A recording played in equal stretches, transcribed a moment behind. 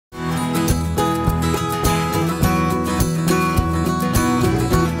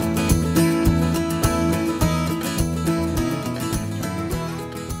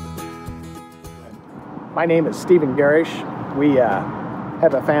My name is Stephen Garish. We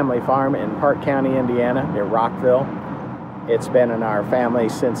have a family farm in Park County, Indiana, near Rockville. It's been in our family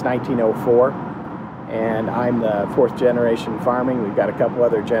since 1904, and I'm the fourth generation farming. We've got a couple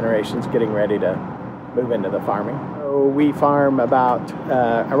other generations getting ready to move into the farming. So we farm about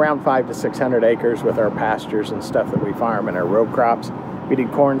around 500 to 600 acres with our pastures and stuff that we farm and our row crops. We do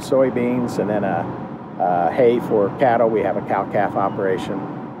corn, soybeans, and then hay for cattle. We have a cow-calf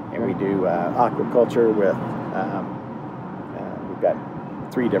operation, and we do aquaculture with, we've got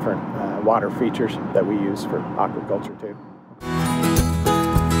 3 different water features that we use for aquaculture too.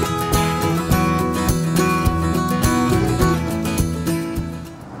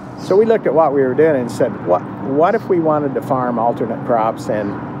 So we looked at what we were doing and said, what if we wanted to farm alternate crops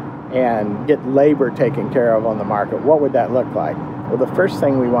and get labor taken care of on the market? What would that look like? Well, the first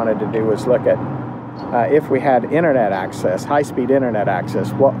thing we wanted to do was look at if we had internet access, high-speed internet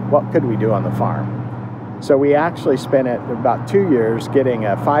access, what could we do on the farm? So we actually spent about 2 years getting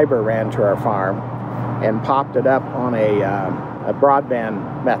a fiber ran to our farm and popped it up on a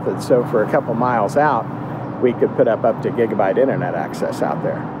broadband method. So for a couple miles out, we could put up to gigabit internet access out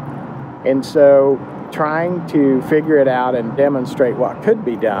there. And so trying to figure it out and demonstrate what could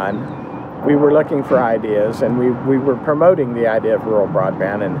be done, we were looking for ideas, and we were promoting the idea of rural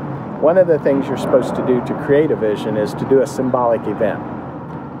broadband. And one of the things you're supposed to do to create a vision is to do a symbolic event.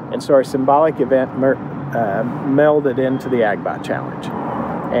 And so our symbolic event melded into the agBOT challenge.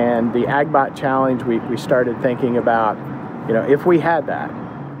 And the agBOT challenge, we started thinking about, you know, if we had that,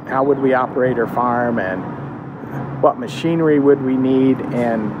 how would we operate our farm, and what machinery would we need,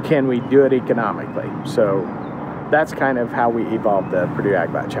 and can we do it economically? So that's kind of how we evolved the Purdue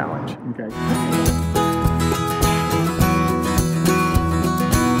agBOT challenge. Okay.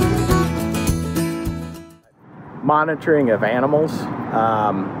 Monitoring of animals,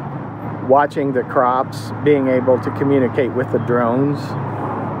 watching the crops, being able to communicate with the drones,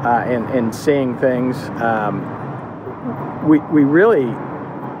 and seeing things.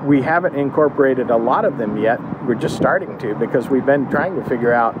 We haven't incorporated a lot of them yet. We're just starting to, because we've been trying to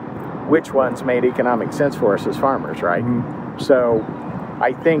figure out which ones made economic sense for us as farmers, right? Mm-hmm. So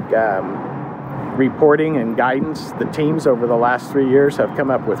I think reporting and guidance, the teams over the last 3 years have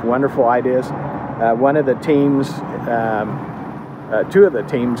come up with wonderful ideas. One of the teams, 2 of the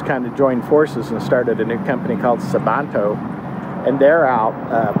teams kind of joined forces and started a new company called Sabanto, and they're out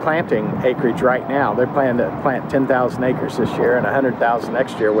planting acreage right now. They're planning to plant 10,000 acres this year and 100,000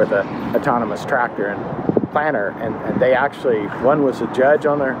 next year with an autonomous tractor and planter. And they actually, one was a judge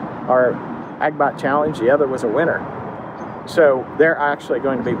on our agBOT challenge, the other was a winner. So they're actually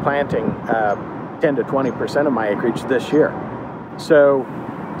going to be planting 10 to 20% of my acreage this year. So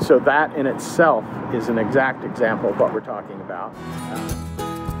that in itself is an exact example of what we're talking about.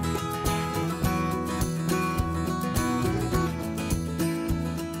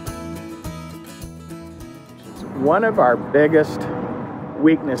 One of our biggest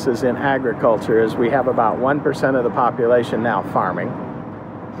weaknesses in agriculture is we have about 1% of the population now farming.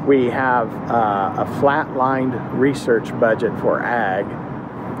 We have a flat-lined research budget for ag.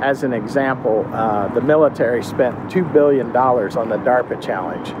 As an example, the military spent $2 billion on the DARPA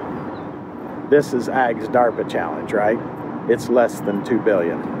challenge. This is ag's DARPA challenge, right? It's less than $2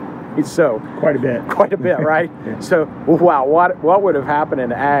 billion. So quite a bit. Quite a bit, right? Yeah. So wow, what would have happened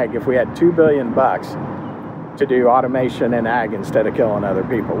in ag if we had $2 billion to do automation in ag instead of killing other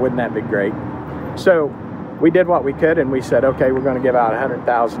people? Wouldn't that be great? So we did what we could, and we said, okay, we're going to give out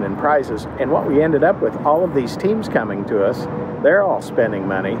 100,000 in prizes. And what we ended up with, all of these teams coming to us, they're all spending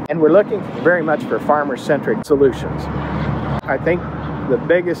money, and we're looking very much for farmer-centric solutions. I think the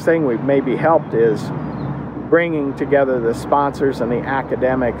biggest thing we've maybe helped is bringing together the sponsors and the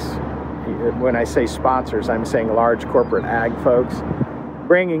academics. When I say sponsors, I'm saying large corporate ag folks,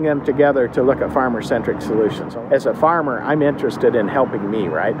 bringing them together to look at farmer-centric solutions. As a farmer, I'm interested in helping me,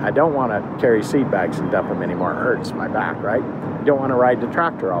 right? I don't want to carry seed bags and dump them anymore. It hurts my back, right? I don't want to ride the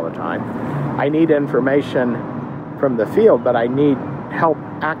tractor all the time. I need information from the field, but I need help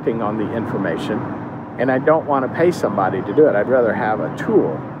acting on the information, and I don't want to pay somebody to do it. I'd rather have a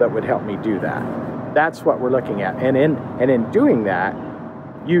tool that would help me do that. That's what we're looking at. And in doing that,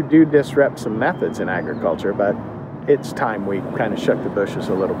 you do disrupt some methods in agriculture, but it's time we kind of shook the bushes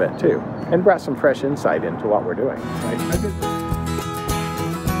a little bit too, and brought some fresh insight into what we're doing. Right?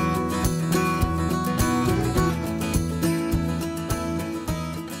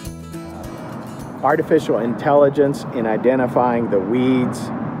 Artificial intelligence in identifying the weeds,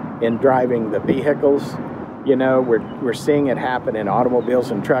 in driving the vehicles. You know, we're seeing it happen in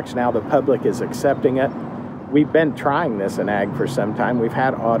automobiles and trucks now. The public is accepting it. We've been trying this in ag for some time. We've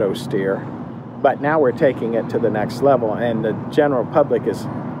had auto steer. but now we're taking it to the next level, and the general public is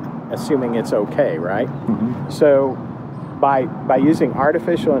assuming it's okay, right? So by using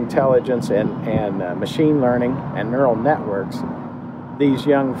artificial intelligence and machine learning and neural networks, these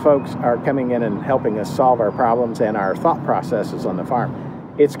young folks are coming in and helping us solve our problems and our thought processes on the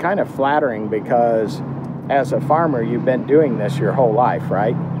farm. It's kind of flattering because as a farmer, you've been doing this your whole life,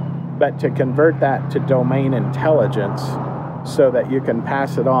 right? But to convert that to domain intelligence so that you can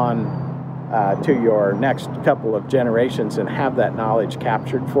pass it on to your next couple of generations and have that knowledge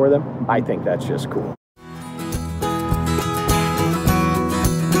captured for them, I think that's just cool.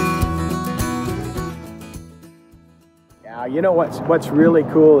 You know what's really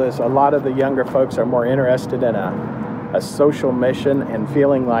cool is a lot of the younger folks are more interested in a social mission and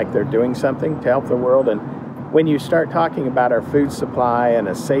feeling like they're doing something to help the world. And when you start talking about our food supply and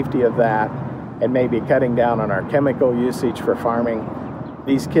the safety of that, and maybe cutting down on our chemical usage for farming,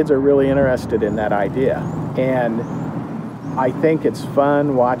 these kids are really interested in that idea. And I think it's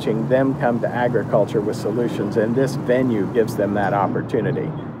fun watching them come to agriculture with solutions, and this venue gives them that opportunity.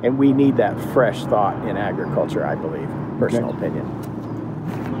 And we need that fresh thought in agriculture, I believe. Personal opinion.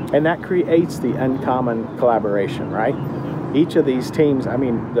 And that creates the uncommon collaboration, right? Each of these teams, I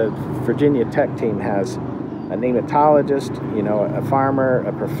mean, the Virginia Tech team has a nematologist, you know, a farmer,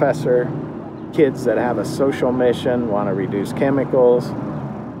 a professor, kids that have a social mission, want to reduce chemicals,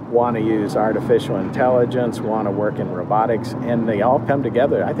 want to use artificial intelligence, want to work in robotics, and they all come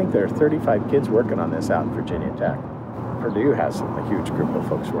together. I think there are 35 kids working on this out in Virginia Tech. Purdue has a huge group of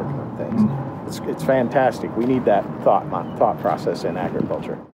folks working on things. It's fantastic. We need that thought process in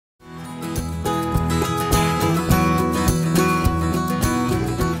agriculture.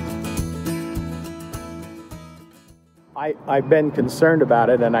 I've been concerned about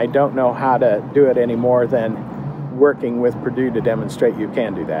it, and I don't know how to do it any more than working with Purdue to demonstrate you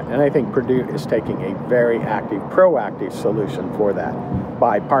can do that. And I think Purdue is taking a very active, proactive solution for that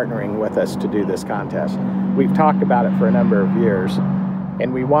by partnering with us to do this contest. We've talked about it for a number of years,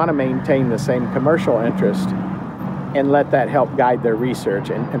 and we want to maintain the same commercial interest and let that help guide their research.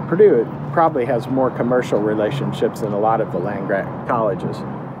 And Purdue probably has more commercial relationships than a lot of the land-grant colleges.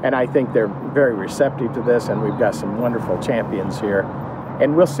 And I think they're very receptive to this, and we've got some wonderful champions here.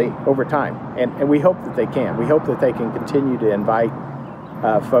 And we'll see over time. And we hope that they can. We hope that they can continue to invite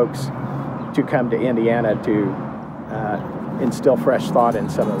folks to come to Indiana to instill fresh thought in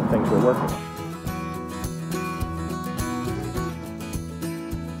some of the things we're working on.